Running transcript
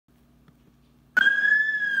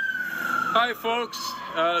Hi folks,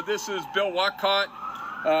 this is Bill Whatcott.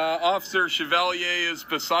 Officer Chevalier is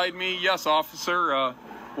beside me. Yes, officer,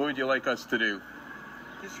 what would you like us to do?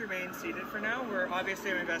 Just remain seated for now. We're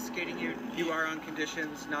obviously investigating you. You are on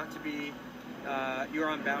conditions not to be, you're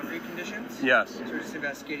on boundary conditions. Yes. So we're just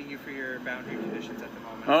investigating you for your boundary conditions at the moment.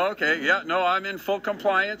 Okay, yeah, no, I'm in full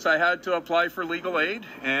compliance. I had to apply for legal aid,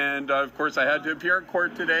 and of course I had to appear in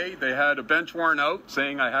court today. They had a bench warrant out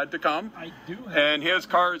saying I had to come. I do have. And his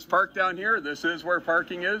car is parked down here. This is where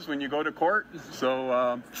parking is when you go to court.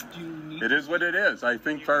 So it is what it is. I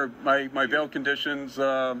think for my bail conditions...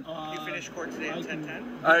 you finished court today at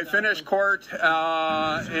 10:10? I finished court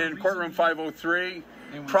in courtroom 503.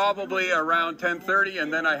 Probably around 10:30,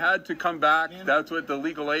 and then I had to come back. That's what the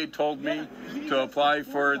legal aid told me, to apply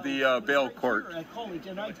for the bail court.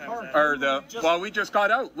 Well, we just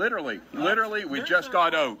got out, literally, we just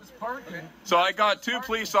got out. So I got two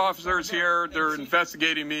police officers here. They're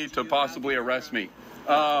investigating me to possibly arrest me.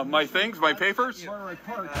 My things, my papers? The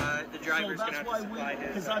driver's going to have to supply his...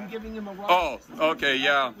 Because I'm giving him a ride. Oh, okay,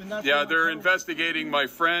 yeah. Yeah, they're investigating my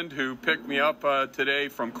friend who picked me up today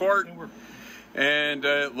from court. And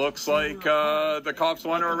it looks like the cops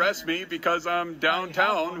want to arrest me because I'm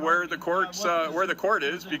downtown where the court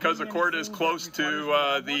is, because the court is close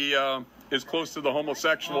to the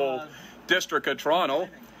homosexual district of Toronto,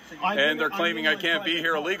 and they're claiming I can't be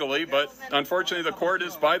here illegally, but unfortunately the court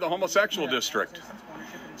is by the homosexual district.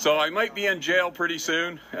 So I might be in jail pretty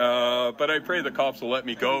soon, but I pray the cops will let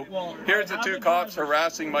me go. Here's the two cops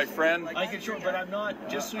harassing my friend. I can show, but I'm not,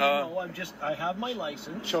 just so you know, I have my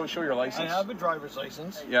license. Show your license. I have a driver's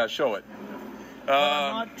license. Yeah, show it. But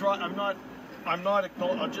I'm not,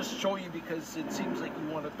 I'll just show you because it seems like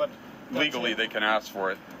you want it, but... Legally, they can ask for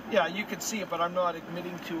it. Yeah, you can see it, but I'm not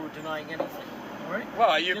admitting to or denying anything. All right?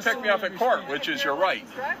 Well, you picked me up at court, which is your right.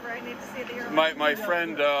 My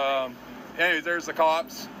friend... Anyway, there's the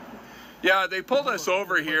cops. Yeah, they pulled us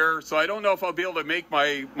over here, so I don't know if I'll be able to make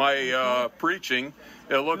my preaching.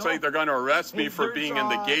 It looks like they're going to arrest me for being in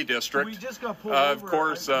the gay district. Of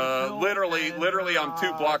course, literally, I'm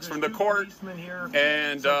 2 blocks from the court,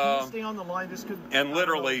 and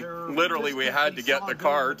literally, we had to get the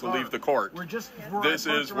car to leave the court. This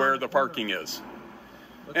is where the parking is.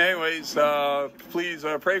 Anyways, please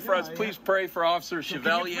pray for us. Please pray for Officer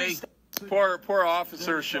Chevalier. Poor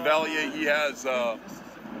Officer Chevalier, he has,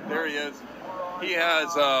 there he is, he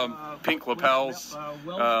has pink lapels.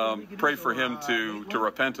 Pray for him to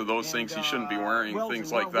repent of those things. He shouldn't be wearing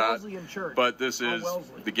things like that. But this is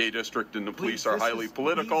the gay district, and the police are highly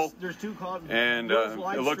political, and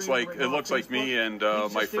it looks like me and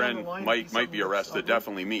my friend might be arrested.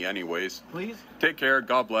 Definitely me anyways. Take care.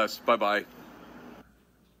 God bless. Bye-bye.